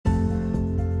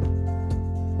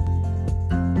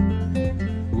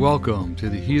welcome to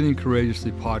the Healing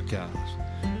Courageously podcast,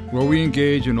 where we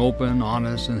engage in open,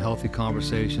 honest, and healthy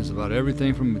conversations about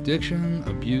everything from addiction,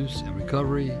 abuse, and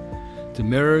recovery to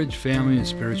marriage, family, and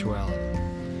spirituality.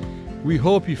 We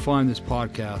hope you find this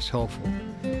podcast helpful.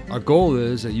 Our goal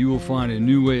is that you will find a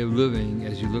new way of living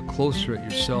as you look closer at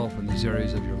yourself in these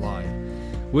areas of your life,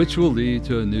 which will lead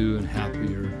to a new and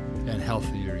happier and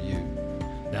healthier you.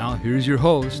 Now, here's your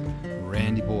host,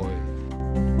 Randy Boyd.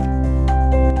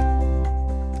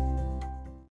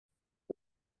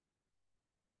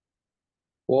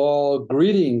 Well,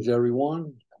 greetings,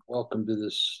 everyone. Welcome to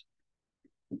this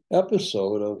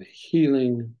episode of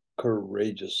Healing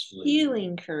Courageously.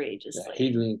 Healing courageously. Yeah,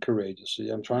 healing courageously.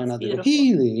 I'm trying not to go beautiful.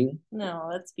 healing. No,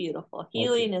 that's beautiful.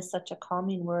 Healing is such a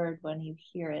calming word when you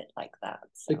hear it like that.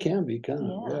 So. It can be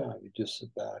kind of, yeah. You just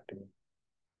sit back and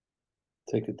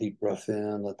take a deep breath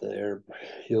in, let the air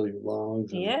heal your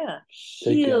lungs. And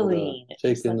healing.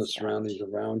 Take in the surroundings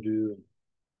around you and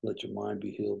let your mind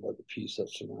be healed by the peace that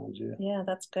surrounds you. Yeah,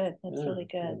 that's good. That's really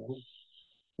good.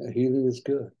 Healing is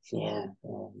good. So,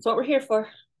 that's what we're here for.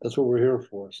 That's what we're here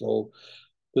for. So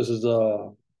this is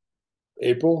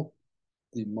April,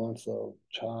 the month of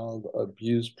Child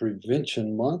Abuse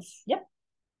Prevention Month. Yep.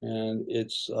 And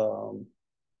it's a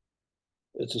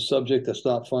subject that's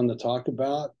not fun to talk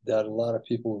about, that a lot of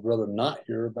people would rather not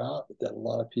hear about, that a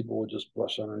lot of people would just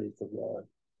brush underneath the rug.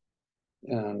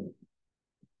 And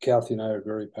Kathy and I are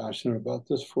very passionate about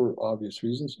this for obvious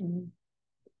reasons. Mm-hmm.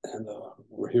 And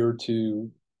we're here to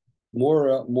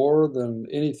more than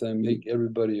anything make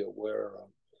everybody aware of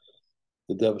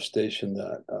the devastation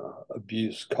that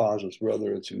abuse causes,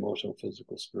 whether it's emotional,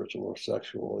 physical, spiritual, or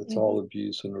sexual. It's all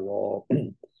abuse, and it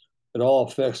all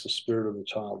affects the spirit of the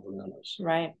child within us.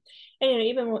 Right. And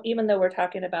even though we're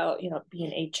talking about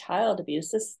being a child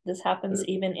abuse, this happens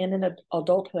even in an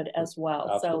adulthood as well.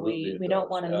 Absolutely, so we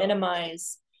don't want to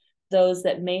minimize those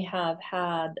that may have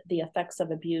had the effects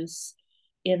of abuse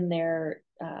in their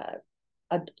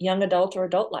young adult or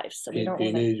adult life. So we don't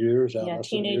teenage years.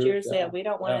 Teenage years. Yeah, we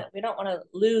don't want to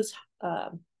lose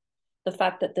the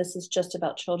fact that this is just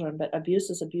about children, but abuse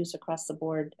is abuse across the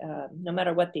board. No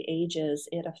matter what the age is,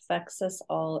 it affects us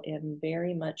all in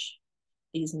very much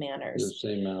these manners. The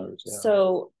same manners. Yeah.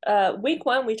 So week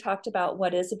one, we talked about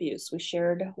what is abuse. We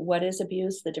shared what is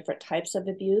abuse, the different types of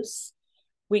abuse.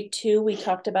 Week two, we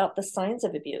talked about the signs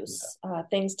of abuse,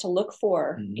 things to look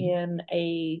for in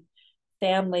a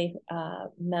family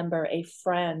member, a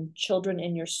friend, children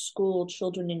in your school,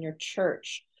 children in your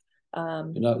church.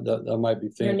 That might be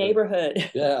things. Your neighborhood.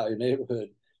 Your neighborhood.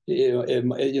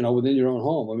 Within your own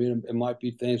home. I mean, it might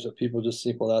be things that people just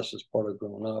think, well, that's just part of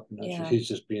growing up, and he's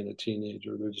just being a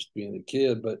teenager, they're just being a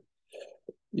kid. But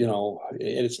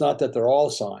it's not that they're all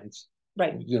signs.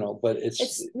 Right. But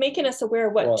it's making us aware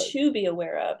of what to be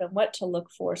aware of and what to look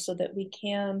for so that we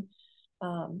can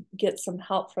get some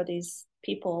help for these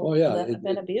people that have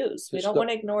been abused. We don't want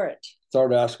to ignore it.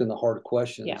 Start asking the hard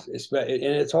questions. Yeah.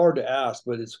 It's hard to ask,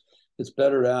 but it's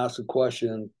better to ask a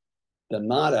question than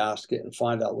not ask it and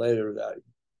find out later that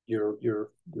your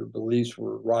beliefs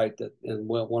were right, that in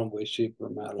one way, shape, or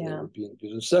matter they were being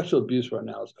abused. And sexual abuse right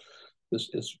now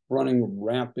is running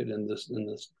rampant in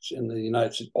the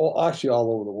United States, actually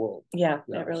all over the world. Yeah,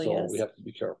 it really is. We have to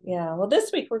be careful. Yeah. Well,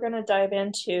 this week we're going to dive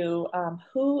into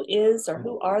who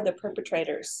are the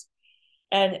perpetrators.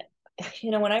 And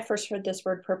when I first heard this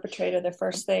word perpetrator, the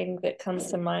first thing that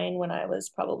comes to mind when I was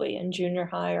probably in junior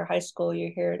high or high school,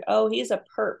 you hear it, oh, he's a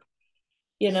perp.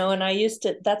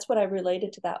 And that's what I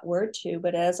related to that word to.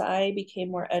 But as I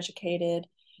became more educated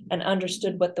and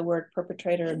understood what the word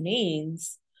perpetrator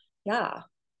means, a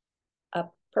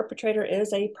perpetrator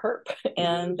is a perp,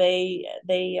 and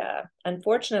they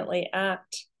unfortunately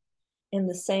act in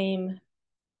the same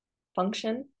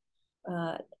function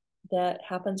that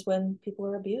happens when people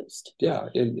are abused. Yeah,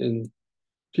 and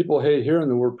people hate hearing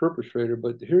the word perpetrator,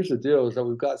 but here's the deal: is that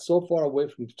we've got so far away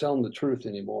from telling the truth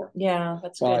anymore. Yeah,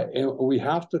 that's good. And we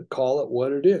have to call it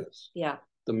what it is. Yeah,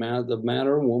 the man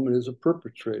or woman is a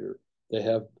perpetrator. They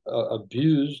have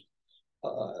abused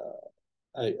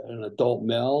an adult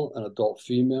male, an adult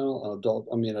female,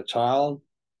 a child.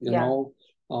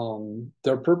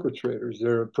 They're perpetrators.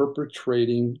 They're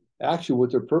perpetrating. Actually, what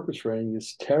they're perpetrating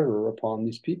is terror upon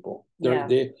these people.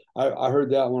 I heard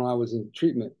that when I was in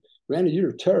treatment. Randy, you're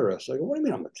a terrorist. I go, what do you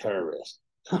mean I'm a terrorist?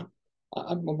 I'm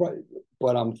right,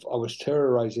 but I was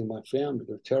terrorizing my family.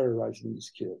 They're terrorizing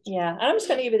these kids. Yeah, and I'm just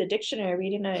going to give you the dictionary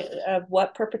reading of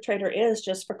what perpetrator is,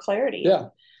 just for clarity. Yeah,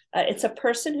 it's a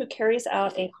person who carries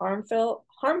out a harmful,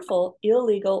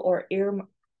 illegal, or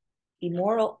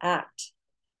immoral act.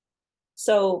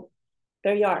 So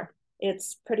there you are.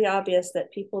 it's pretty obvious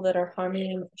that people that are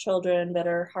harming children, that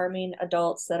are harming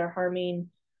adults, that are harming,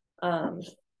 um,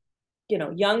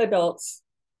 young adults,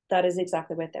 that is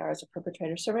exactly what they are as a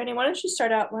perpetrator. So, Randy, why don't you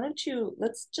start out?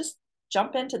 Let's just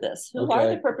jump into this. Who are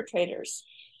the perpetrators?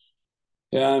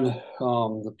 And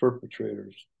the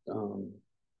perpetrators.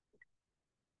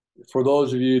 For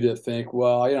those of you that think,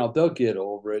 well, they'll get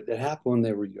over it. It happened when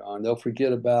they were young. They'll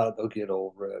forget about it. They'll get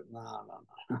over it. No,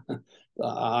 no, no.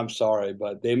 I'm sorry,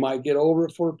 but they might get over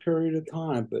it for a period of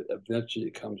time, but eventually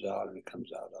it comes out and it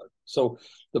comes out. So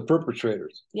the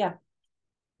perpetrators. Yeah.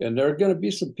 And there are going to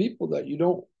be some people that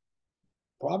you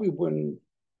probably wouldn't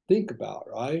think about,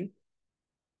 right?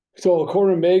 So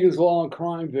according to Megan's Law on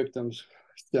Crime Victims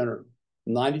Center,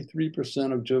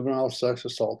 93% of juvenile sex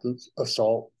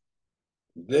assault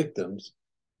victims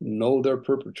know their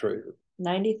perpetrator.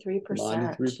 93%.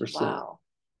 93%. Wow.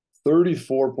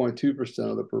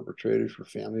 34.2% of the perpetrators were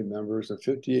family members, and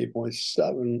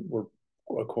 58.7% were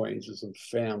acquaintances and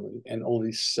family, and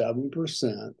only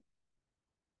 7%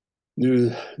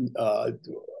 knew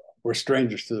were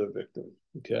strangers to the victim.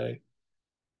 Okay.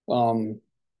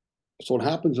 So it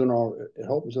happens in our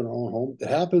own home. It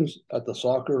happens at the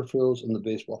soccer fields and the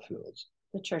baseball fields.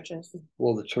 The churches.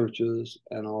 Well, the churches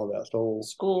and all that. So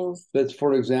schools. That's,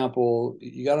 for example,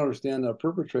 you got to understand that a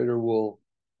perpetrator will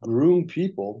groom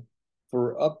people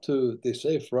for up to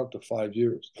 5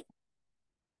 years.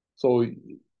 So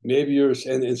maybe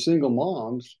and single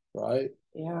moms, right?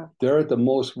 Yeah. They're at the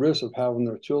most risk of having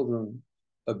their children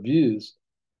abused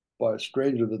by a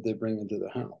stranger that they bring into the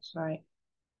house. Right.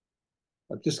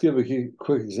 I'll just give a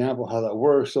quick example how that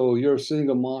works. So you're a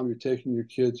single mom, you're taking your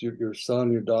kids, your son,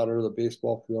 your daughter to the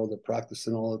baseball field, they're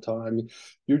practicing all the time.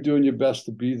 You're doing your best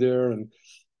to be there, and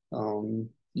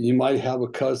you might have a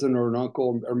cousin or an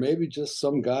uncle, or maybe just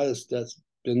some guy that's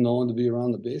been known to be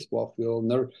around the baseball field,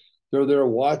 and they're there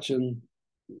watching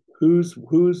whose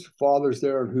father's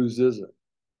there and whose isn't,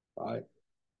 right?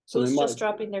 So who's just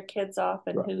dropping their kids off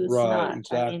and who's not.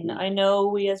 Exactly. I mean, I know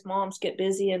we as moms get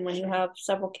busy, and when you have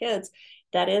several kids,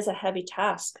 that is a heavy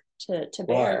task to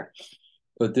bear. Right.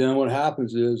 But then what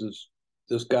happens is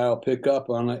this guy will pick up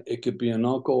on it. It could be an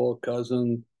uncle, a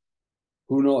cousin,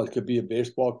 who knows? It could be a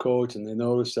baseball coach, and they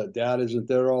notice that dad isn't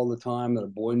there all the time, that a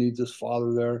boy needs his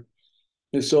father there.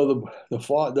 And so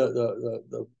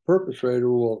the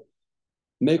perpetrator will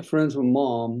make friends with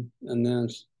mom and then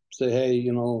say, hey,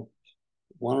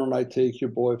 why don't I take your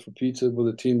boy for pizza with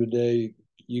the team today?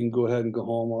 You can go ahead and go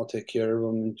home. I'll take care of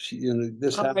him. And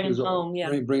this I'll happens. Bring him home,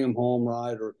 yeah. Bring him home,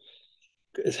 right? Or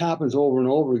it happens over and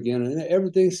over again, and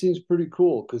everything seems pretty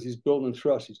cool because he's building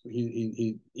trust.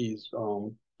 He's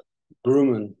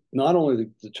grooming not only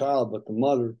the child but the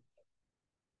mother.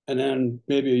 And then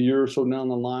maybe a year or so down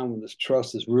the line, when this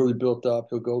trust is really built up,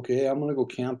 he'll go, okay, hey, I'm going to go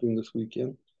camping this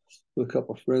weekend with a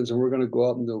couple of friends, and we're going to go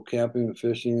out and go camping and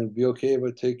fishing, and it'd be okay if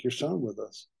I take your son with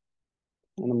us.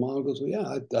 And the mom goes, well,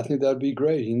 yeah, I think that'd be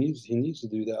great. He needs to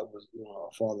do that with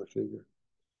a father figure.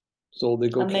 So they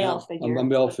go a male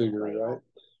figure, right?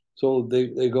 So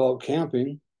they go out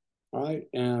camping, right?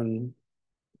 And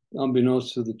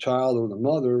unbeknownst to the child or the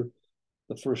mother,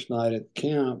 the first night at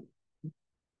camp,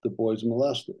 the boy's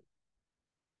molested.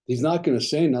 He's not going to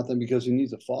say nothing because he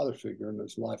needs a father figure in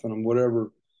his life, and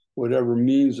whatever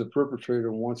means the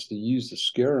perpetrator wants to use to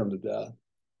scare him to death,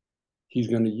 he's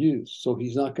going to use. So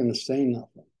he's not going to say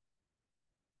nothing,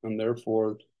 and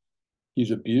therefore he's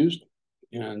abused,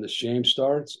 and the shame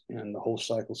starts, and the whole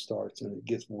cycle starts, and it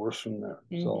gets worse from there.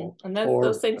 Mm-hmm. So, and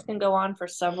those things can go on for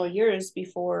several years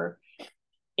before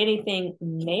anything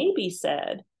may be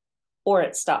said, or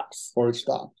it stops.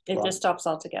 It just stops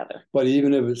altogether. But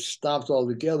even if it stops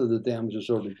altogether, the damage is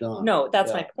already done. No,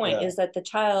 that's my point, is that the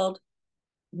child,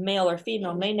 male or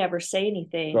female, may never say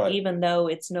anything, right, even though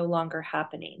it's no longer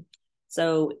happening.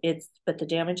 So but the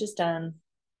damage is done.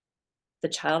 The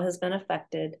child has been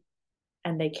affected,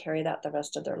 and they carry that the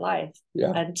rest of their life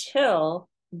until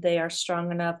they are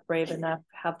strong enough, brave enough,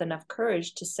 have enough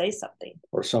courage to say something.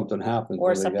 Or something happens.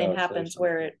 Or something happens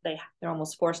where they're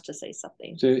almost forced to say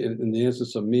something. See, in the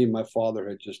instance of me, my father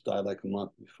had just died like a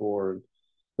month before. And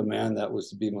the man that was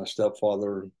to be my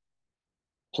stepfather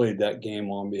played that game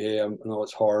on me. Hey, I know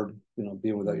it's hard,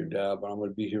 being without your dad, but I'm going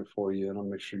to be here for you, and I'll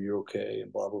make sure you're okay,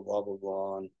 and blah, blah, blah, blah,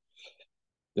 blah. And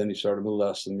then he started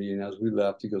molesting me, and as we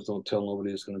left, he goes, don't tell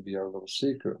nobody, it's going to be our little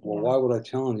secret. Well, why would I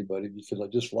tell anybody? Because I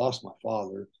just lost my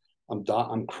father.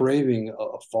 I'm craving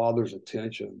a father's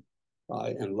attention,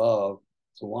 right, and love.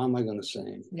 So why am I going to say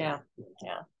anything? Yeah.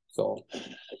 So,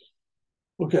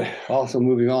 okay, also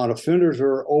moving on. Offenders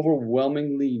are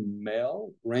overwhelmingly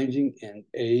male, ranging in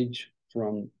age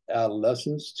from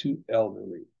adolescents to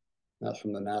elderly. That's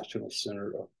from the National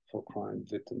Center for Crime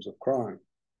Victims of Crime.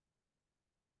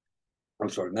 I'm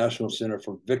sorry, National Center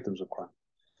for Victims of Crime.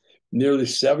 Nearly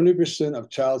 70% of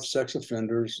child sex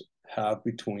offenders have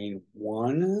between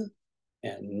 1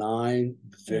 and 9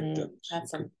 victims.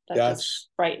 That's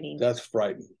frightening. That's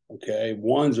frightening. Okay.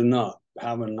 One's enough.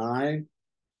 Having 9,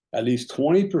 at least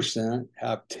 20%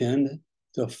 have 10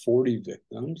 to 40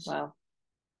 victims. Wow.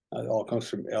 It all comes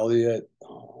from Elliott,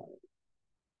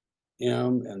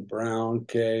 M, and Brown,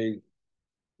 K.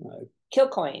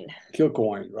 Kilcoyne,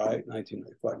 right?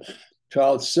 1995.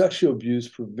 Child sexual abuse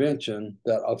prevention,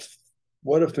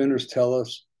 what offenders tell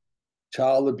us,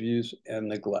 child abuse and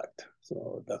neglect.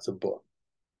 So that's a book.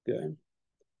 Okay.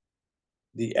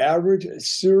 The average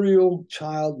serial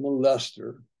child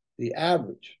molester,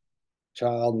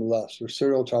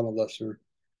 serial child molester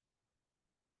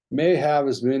may have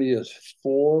as many as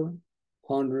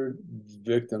 400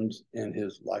 victims in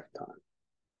his lifetime.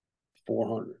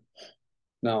 400.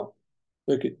 Now,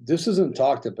 look, this isn't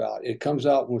talked about. It comes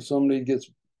out when somebody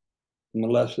gets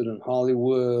molested in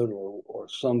Hollywood or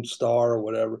some star or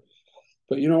whatever.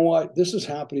 But you know what? This is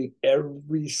happening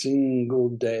every single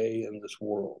day in this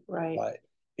world. Right.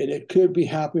 And it could be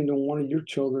happening to one of your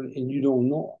children and you don't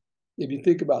know. If you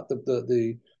think about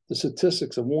the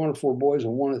statistics of 1 or 4 boys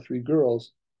and 1 or 3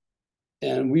 girls,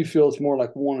 and we feel it's more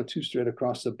like 1 or 2 straight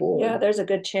across the board. Yeah, there's a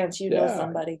good chance you know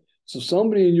somebody. So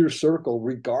somebody in your circle,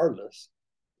 regardless,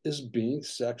 is being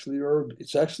sexually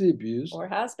abused or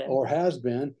has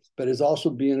been, but is also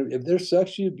being, if they're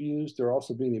sexually abused, they're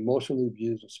also being emotionally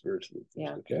abused and spiritually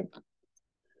abused. Yeah.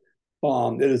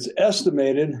 Okay. It is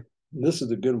estimated, this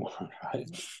is a good one, right?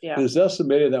 Yeah. It is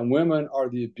estimated that women are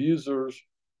the abusers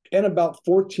in about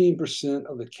 14%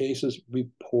 of the cases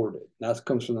reported. That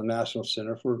comes from the National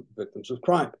Center for Victims of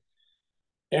Crime.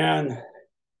 And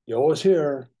you always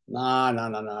hear, nah.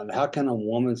 How can a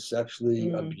woman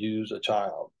sexually abuse a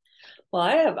child? Well,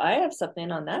 I have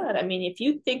something on that. I mean, if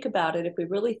you think about it, if we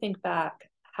really think back,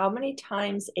 how many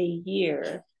times a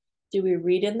year do we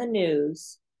read in the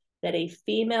news that a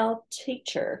female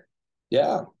teacher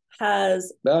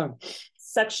has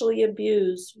sexually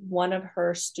abused one of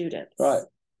her students,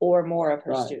 or more of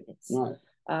her students?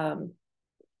 I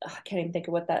can't even think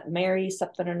of what that Mary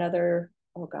something or another.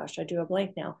 Oh gosh, I do a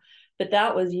blank now. But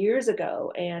that was years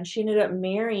ago, and she ended up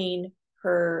marrying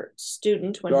her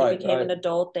student when he became an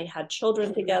adult. They had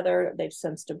children together. They've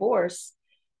since divorced.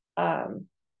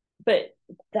 But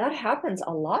that happens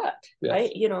a lot,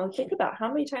 right? You know, think about how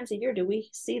many times a year do we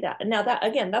see that? And now that,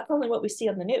 again, that's only what we see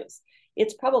on the news.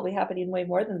 It's probably happening way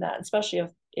more than that, especially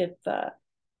if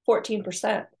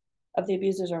 14% of the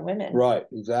abusers are women. Right,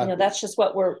 exactly. You know, that's just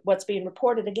what's being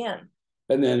reported again.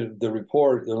 And then the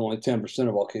report, that only 10%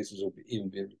 of all cases will even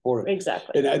be reported.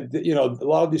 Exactly. And a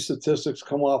lot of these statistics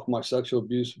come off my sexual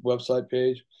abuse website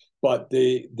page, but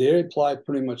they apply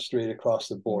pretty much straight across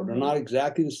the board. They're not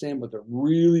exactly the same, but they're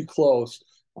really close,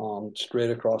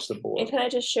 straight across the board. And can I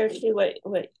just share too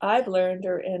what I've learned,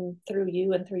 through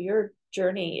you and through your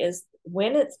journey, is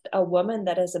when it's a woman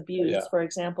that is abused, for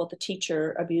example, the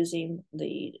teacher abusing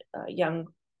the young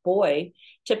boy,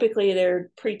 typically they're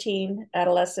preteen,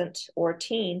 adolescent, or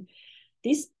teen.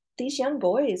 These young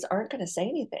boys aren't going to say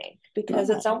anything because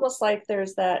it's almost like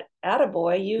there's that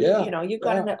attaboy. You've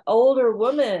got an older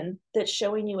woman that's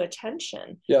showing you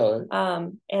attention.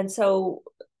 And so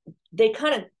they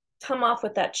kind of come off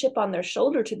with that chip on their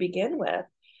shoulder to begin with,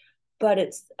 but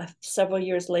it's several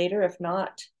years later, if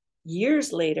not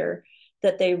years later,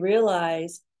 that they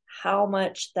realize how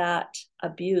much that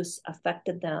abuse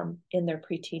affected them in their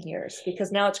preteen years,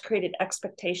 because now it's created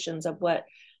expectations of what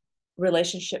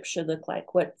relationships should look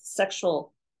like, what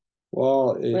sexual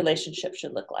relationship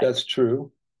should look like. That's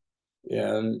true.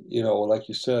 And, like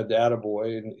you said, the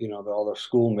attaboy and, all their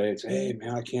schoolmates, hey,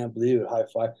 man, I can't believe it, high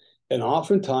five. And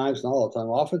oftentimes, not all the time,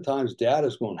 oftentimes dad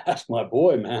is going, that's my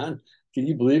boy, man. Can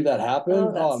you believe that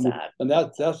happened? Oh, that's sad. And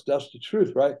that's the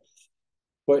truth, right?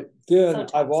 But then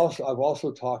I've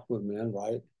also talked with men,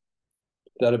 right,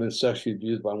 that have been sexually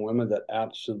abused by women that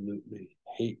absolutely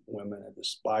hate women and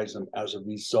despise them as a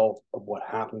result of what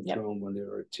happened to them when they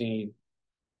were a teen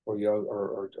or young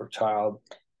or child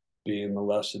being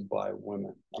molested by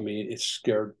women. I mean, it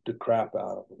scared the crap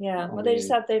out of them. Yeah, well, they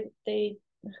just have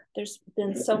there's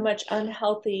been so much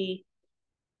unhealthy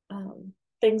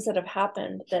things that have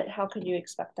happened that how could you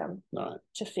expect them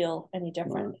to feel any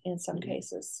different in some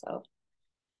cases?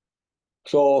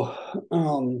 So,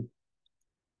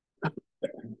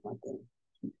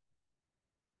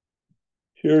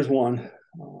 here's one.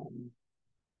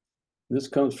 This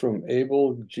comes from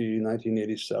Abel G,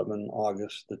 1987,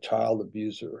 August. The child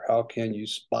abuser. How can you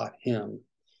spot him?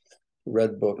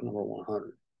 Red Book number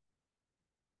 100.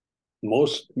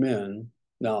 Most men,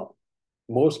 now,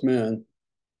 most men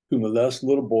who molest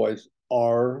little boys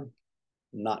are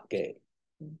not gay.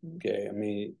 Okay. I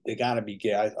mean, they got to be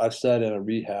gay. I've said in a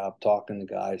rehab talking to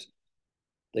guys,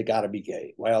 they got to be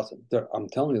gay. Why else? I'm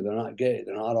telling you, they're not gay.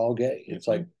 They're not all gay. It's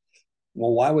like,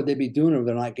 well, why would they be doing it if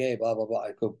they're not gay? Blah, blah, blah.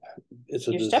 I go, it's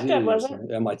a Your disease. stepdad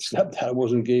wasn't. And my stepdad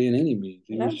wasn't gay in any means.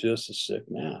 He was just a sick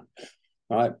man.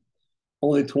 All right.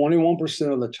 Only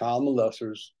 21% of the child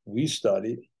molesters we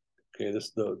studied, okay, this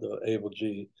is the Able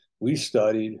G, we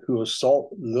studied who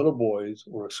assault little boys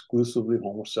were exclusively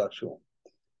homosexual.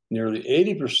 Nearly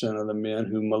 80% of the men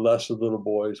who molested little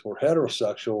boys were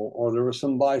heterosexual, or there was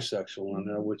some bisexual in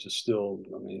there, which is still,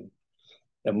 I mean,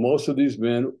 and most of these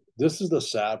men, this is the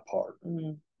sad part.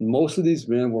 Most of these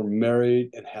men were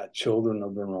married and had children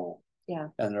of their own. Yeah.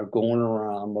 And they're going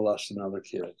around molesting other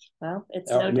kids. Well,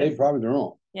 it's no maybe probably their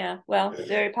own. Yeah. Well,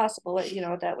 very possible. You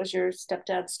know, that was your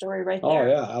stepdad's story right there. Oh,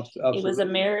 yeah. Absolutely. He was a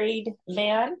married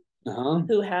man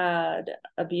who had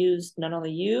abused not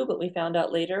only you, but we found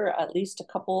out later at least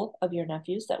a couple of your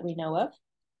nephews that we know of.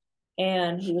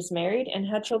 And he was married and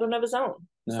had children of his own.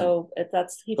 Yeah. So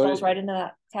he falls right into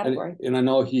that category. And I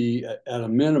know he, at a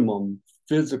minimum,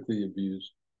 physically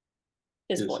abused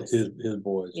his boys. His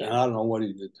boys. Yeah. And I don't know what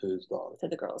he did to his daughter. To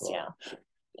the girls, yeah.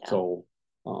 So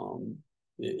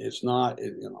it's not,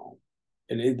 you know,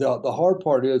 and the hard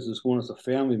part is when it's a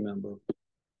family member,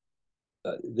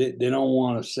 they don't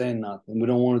want to say nothing. We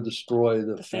don't want to destroy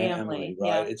the family, right?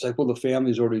 Yeah. It's like, well, the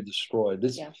family's already destroyed.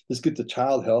 Let's get the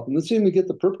child help, and let's even get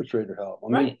the perpetrator help.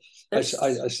 I mean, I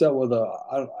said with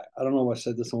I don't know if I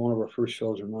said this on one of our first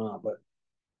shows or not, but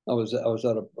I was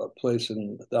at a place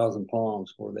in Thousand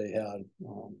Palms where they had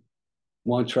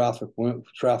one traffic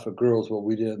girls. Well,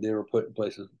 we didn't. They were put in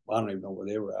places. I don't even know where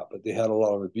they were at, but they had a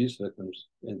lot of abuse victims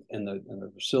in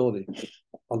the facility,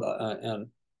 and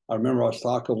I remember I was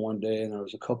talking one day, and there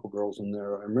was a couple girls in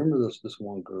there. I remember this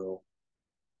one girl,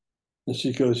 and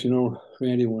she goes, "You know,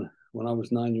 Randy, when I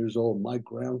was 9 years old, my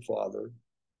grandfather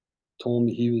told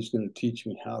me he was going to teach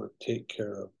me how to take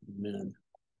care of men,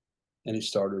 and he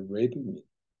started raping me."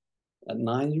 At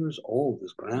 9 years old,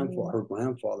 her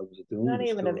grandfather was doing not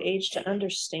even of age to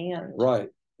understand. Right.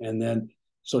 And then,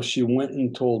 so she went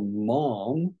and told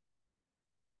mom,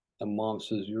 and mom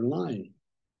says, "You're lying.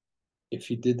 If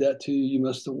he did that to you, you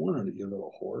must have wanted it, you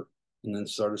little whore." And then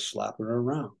started slapping her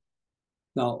around.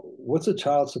 Now, what's a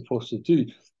child supposed to do?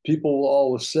 People will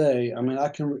always say, I mean, I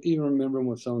can even remember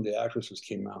when some of the actresses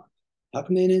came out. How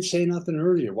come they didn't say nothing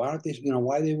earlier? Why aren't they,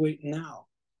 why are they waiting now?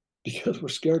 Because we're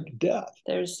scared to death.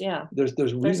 There's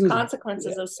reasons,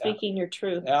 consequences of speaking your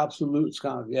truth. Absolute,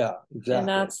 yeah, exactly. And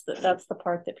that's the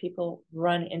part that people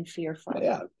run in fear from.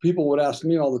 Yeah, people would ask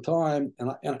me all the time,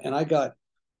 and I got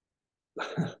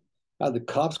the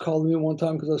cops called me one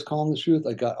time because I was calling the truth.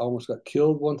 I almost got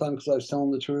killed one time because I was telling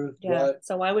the truth. Yeah. Right?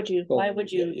 So why would you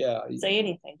say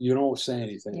anything? You don't say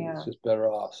anything. Yeah. It's just better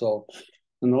off. So,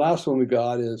 and the last one we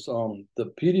got is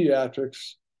the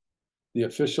Pediatrics. The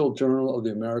official journal of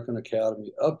the American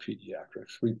Academy of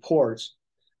Pediatrics reports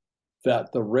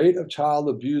that the rate of child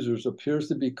abusers appears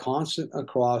to be constant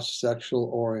across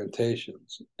sexual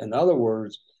orientations. In other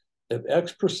words, if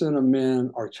X% of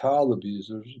men are child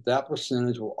abusers, that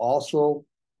percentage will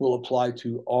apply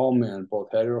to all men,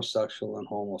 both heterosexual and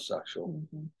homosexual.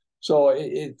 So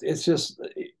it's just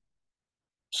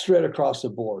straight across the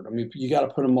board. I mean, you got to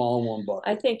put them all in one bucket.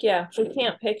 I think, yeah, we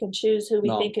can't pick and choose who we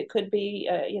think it could be.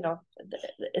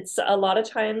 It's a lot of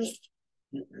times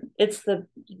it's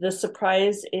the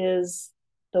surprise is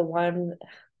the one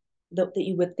that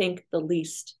you would think the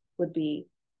least would be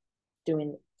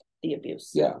doing the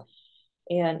abuse. Yeah.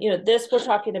 And, we're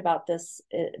talking about this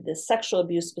sexual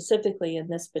abuse specifically in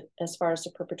this, but as far as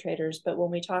the perpetrators, but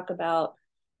when we talk about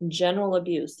general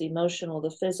abuse, the emotional,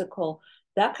 the physical,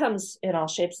 that comes in all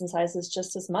shapes and sizes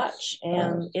just as much.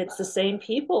 And it's the same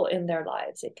people in their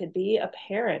lives. It could be a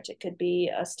parent. It could be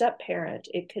a step parent.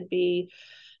 It could be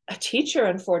a teacher,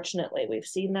 unfortunately. We've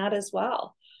seen that as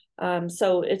well.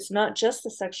 So it's not just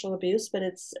the sexual abuse, but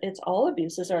it's all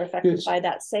abuses are affected by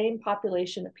that same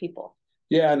population of people.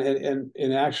 Yeah,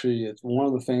 and actually, it's one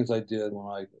of the things I did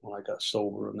when I got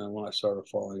sober, and then when I started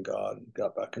following God and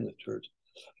got back in the church.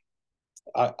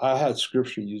 I had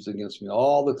scripture used against me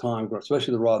all the time,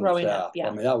 especially the rod and staff. I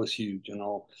mean, that was huge, And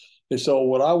so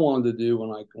what I wanted to do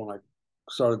when I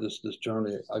started this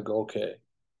journey, I go, okay,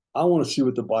 I want to see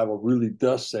what the Bible really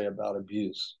does say about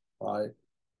abuse, right?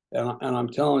 And I'm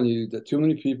telling you that too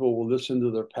many people will listen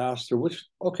to their pastor, which,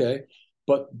 okay,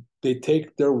 but they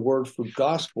take their word for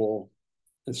gospel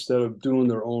instead of doing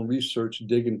their own research,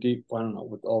 digging deep, finding out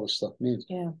what all this stuff means.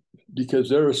 Yeah. Because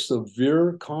there are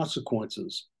severe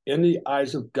consequences in the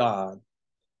eyes of God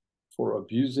for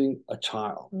abusing a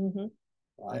child. Mm-hmm.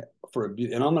 Right?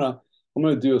 And I'm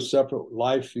gonna do a separate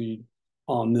live feed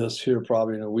on this here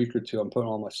probably in a week or two. I'm putting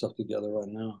all my stuff together right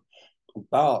now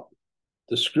about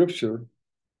the scripture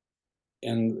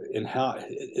and how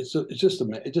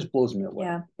it just blows me away.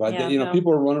 Yeah. Right? Yeah. No.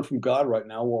 People are running from God right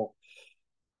now. Well,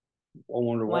 I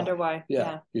wonder why.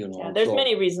 Yeah. Yeah. There's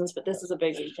many reasons, but this is a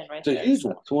big reason right there. It's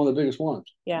one. It's one of the biggest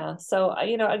ones. Yeah. So,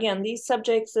 again, these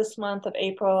subjects this month of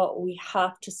April, we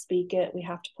have to speak it. We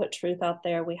have to put truth out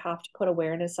there. We have to put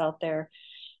awareness out there,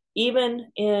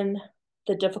 even in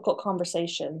the difficult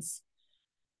conversations.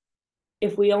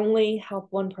 If we only help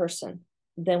one person,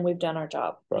 then we've done our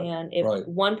job. Right. And if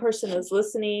one person is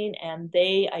listening and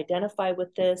they identify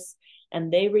with this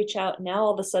and they reach out, now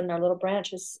all of a sudden our little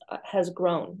branch has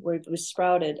grown. We've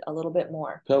sprouted a little bit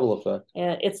more. Pebble effect.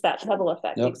 And it's that pebble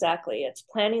effect. Yep. Exactly. It's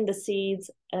planting the seeds,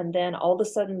 and then all of a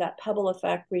sudden that pebble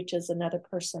effect reaches another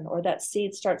person, or that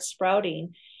seed starts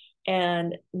sprouting.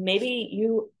 And maybe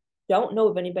you don't know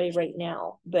of anybody right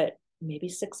now, but maybe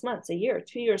 6 months, a year,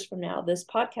 2 years from now, this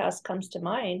podcast comes to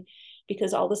mind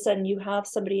because all of a sudden you have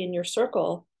somebody in your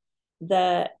circle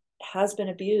that has been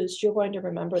abused. You're going to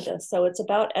remember this. So it's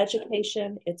about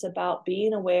education. It's about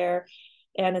being aware,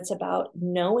 and it's about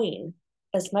knowing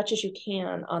as much as you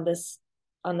can on this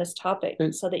topic,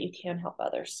 so that you can help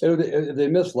others. If they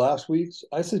missed last week's,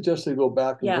 I suggest they go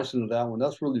back and listen to that one.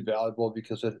 That's really valuable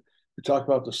because we talk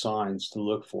about the signs to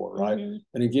look for, right? Mm-hmm.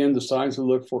 And again, the signs to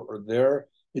look for are there.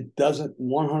 It doesn't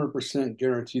 100%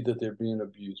 guarantee that they're being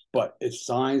abused, but it's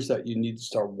signs that you need to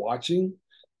start watching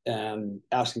and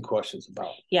asking questions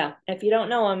about. Yeah. If you don't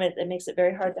know them, it makes it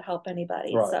very hard to help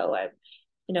anybody. Right. So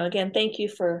again, thank you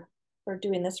for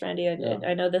doing this, Randy.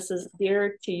 I know this is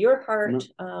dear to your heart.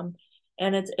 Mm-hmm.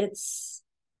 And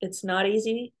it's not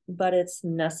easy, but it's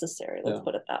necessary. Let's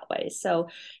put it that way. So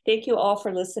thank you all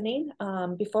for listening.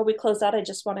 Before we close out, I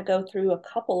just want to go through a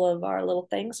couple of our little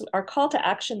things. Our call to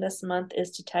action this month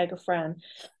is to tag a friend.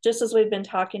 Just as we've been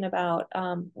talking about,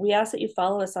 we ask that you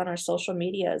follow us on our social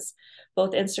medias,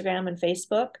 both Instagram and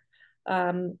Facebook.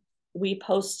 We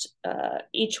post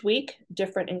each week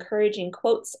different encouraging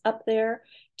quotes up there.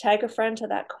 Tag a friend to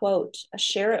that quote,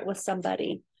 share it with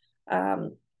somebody.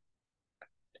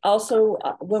 Also,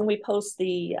 when we post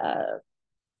the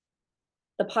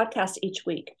podcast each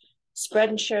week, spread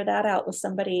and share that out with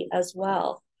somebody as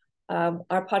well.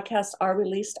 Our podcasts are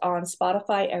released on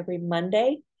Spotify every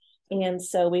Monday. And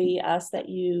so we ask that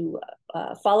you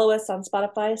follow us on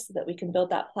Spotify so that we can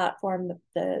build that platform.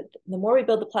 The more we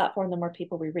build the platform, the more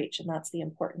people we reach. And that's the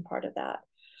important part of that.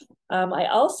 I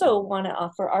also want to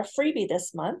offer our freebie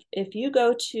this month. If you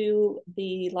go to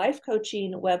the life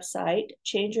coaching website,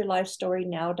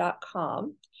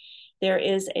 changeyourlifestorynow.com, there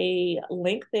is a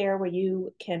link there where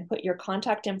you can put your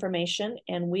contact information,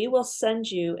 and we will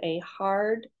send you a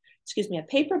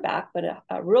paperback, but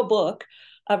a real book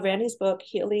of Randy's book,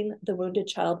 Healing the Wounded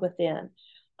Child Within.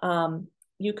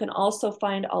 You can also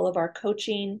find all of our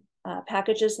coaching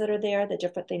packages that are there, the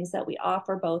different things that we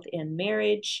offer, both in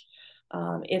marriage,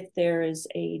 if there is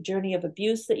a journey of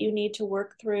abuse that you need to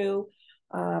work through,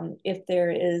 if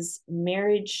there is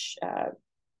marriage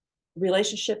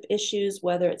relationship issues,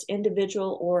 whether it's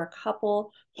individual or a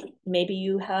couple, maybe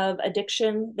you have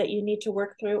addiction that you need to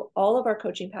work through, all of our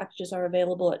coaching packages are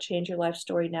available at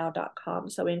changeyourlifestorynow.com.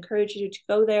 So we encourage you to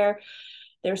go there.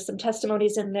 There's some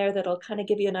testimonies in there that'll kind of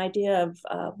give you an idea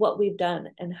of what we've done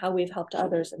and how we've helped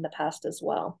others in the past as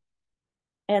well.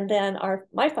 And then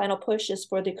my final push is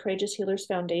for the Courageous Healers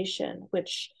Foundation,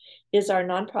 which is our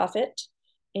nonprofit.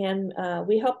 And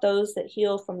we help those that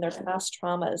heal from their past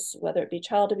traumas, whether it be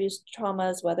child abuse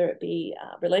traumas, whether it be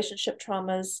relationship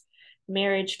traumas,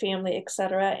 marriage, family,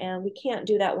 etc. And we can't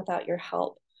do that without your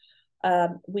help.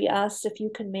 We asked if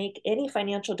you can make any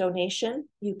financial donation.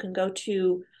 You can go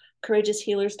to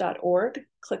courageoushealers.org,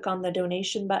 click on the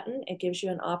donation button. It gives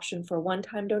you an option for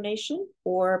one-time donation,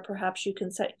 or perhaps you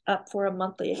can set up for a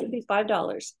monthly. It could be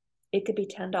 $5. It could be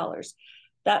 $10.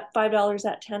 That $5,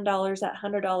 that $10, that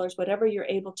 $100, whatever you're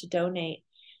able to donate,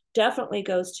 definitely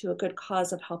goes to a good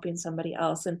cause of helping somebody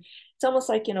else. And it's almost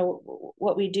like,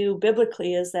 what we do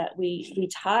biblically is that we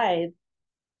tithe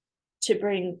to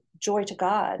bring joy to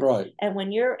God. Right. And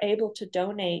when you're able to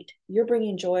donate, you're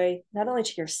bringing joy not only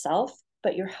to yourself,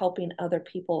 but you're helping other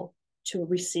people to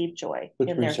receive joy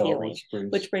in their healing,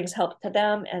 which brings help to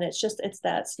them. And it's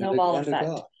that snowball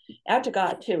effect. Add to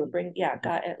God too. Bring, yeah,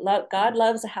 God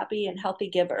loves a happy and healthy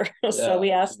giver. So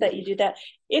we ask that you do that.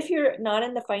 If you're not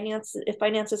in the if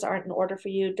finances aren't in order for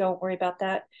you, don't worry about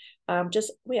that.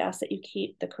 We ask that you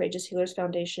keep the Courageous Healers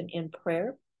Foundation in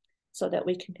prayer so that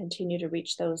we can continue to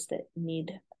reach those that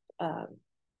need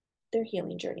their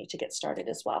healing journey to get started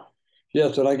as well.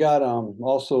 Yes, and I got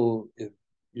also, if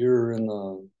you're in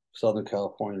the Southern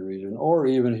California region or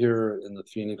even here in the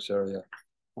Phoenix area,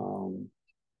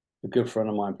 a good friend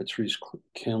of mine, Patrice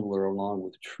Kimbler, along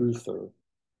with Truther,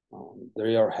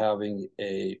 they are having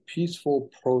a peaceful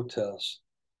protest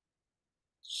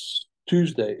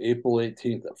Tuesday, April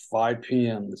 18th at 5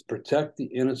 p.m. It's Protect the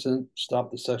Innocent,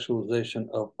 Stop the Sexualization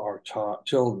of Our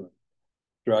Children.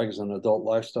 Drag is an adult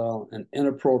lifestyle and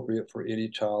inappropriate for any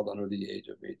child under the age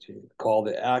of 18. Call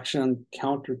to action,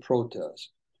 counter protest.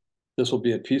 This will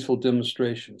be a peaceful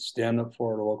demonstration. Stand up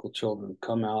for our local children.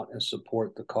 Come out and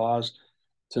support the cause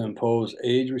to impose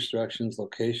age restrictions,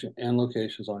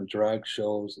 locations on drag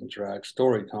shows and drag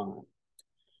story time.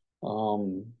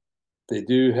 They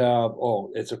do have,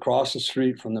 it's across the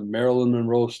street from the Marilyn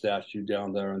Monroe statue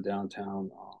down there in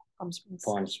downtown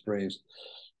Palm Springs.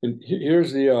 And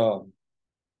here's the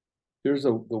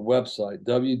website,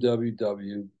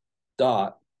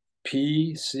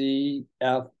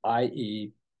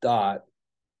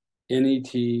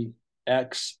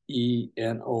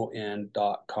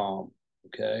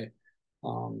 Okay.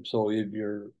 So if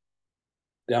you're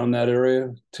down in that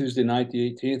area, Tuesday night,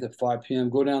 the 18th at 5 p.m.,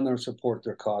 go down there and support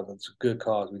their cause. It's a good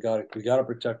cause. We got to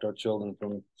protect our children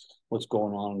from what's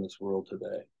going on in this world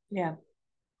today. Yeah.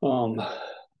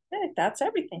 That's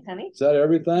everything, honey. Is that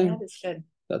everything? That is good.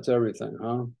 That's everything,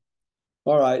 huh?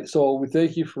 All right. So we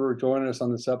thank you for joining us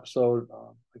on this episode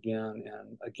again.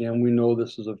 And again, we know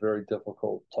this is a very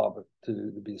difficult topic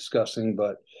to be discussing,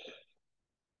 but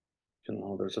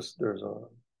there's a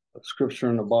scripture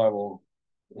in the Bible,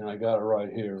 and I got it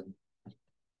right here.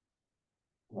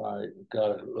 Right,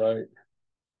 got it right.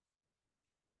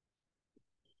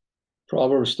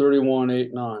 Proverbs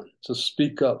 31:8-9. So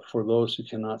speak up for those who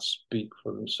cannot speak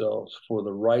for themselves, for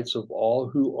the rights of all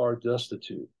who are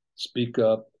destitute. Speak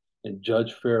up and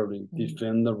judge fairly.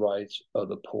 Defend the rights of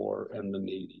the poor and the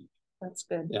needy. That's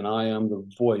good. And I am the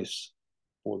voice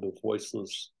for the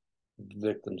voiceless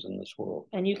victims in this world.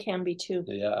 And you can be too.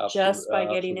 Yeah, just by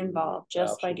getting involved.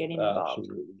 By getting involved.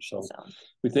 Absolutely. So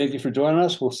we thank you for joining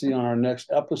us. We'll see you on our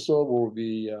next episode. We'll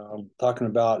be talking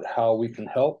about how we can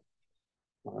help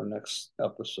on our next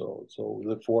episode. So we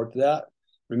look forward to that.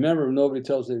 Remember, nobody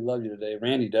tells you they love you today.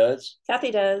 Randy does.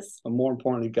 Kathy does. And more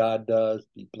importantly, God does.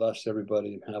 Be blessed,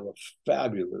 everybody, and have a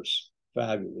fabulous,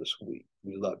 fabulous week.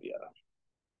 We love you.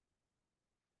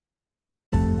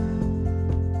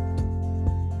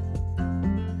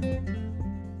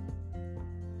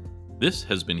 This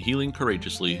has been Healing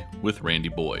Courageously with Randy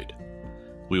Boyd.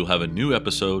 We will have a new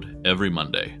episode every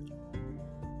Monday.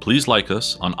 Please like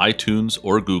us on iTunes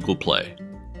or Google Play.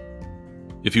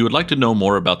 If you would like to know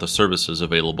more about the services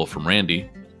available from Randy,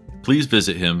 please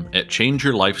visit him at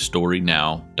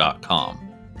changeyourlifestorynow.com.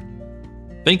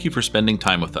 Thank you for spending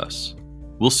time with us.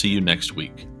 We'll see you next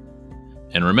week.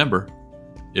 And remember,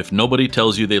 if nobody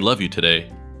tells you they love you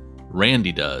today,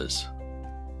 Randy does.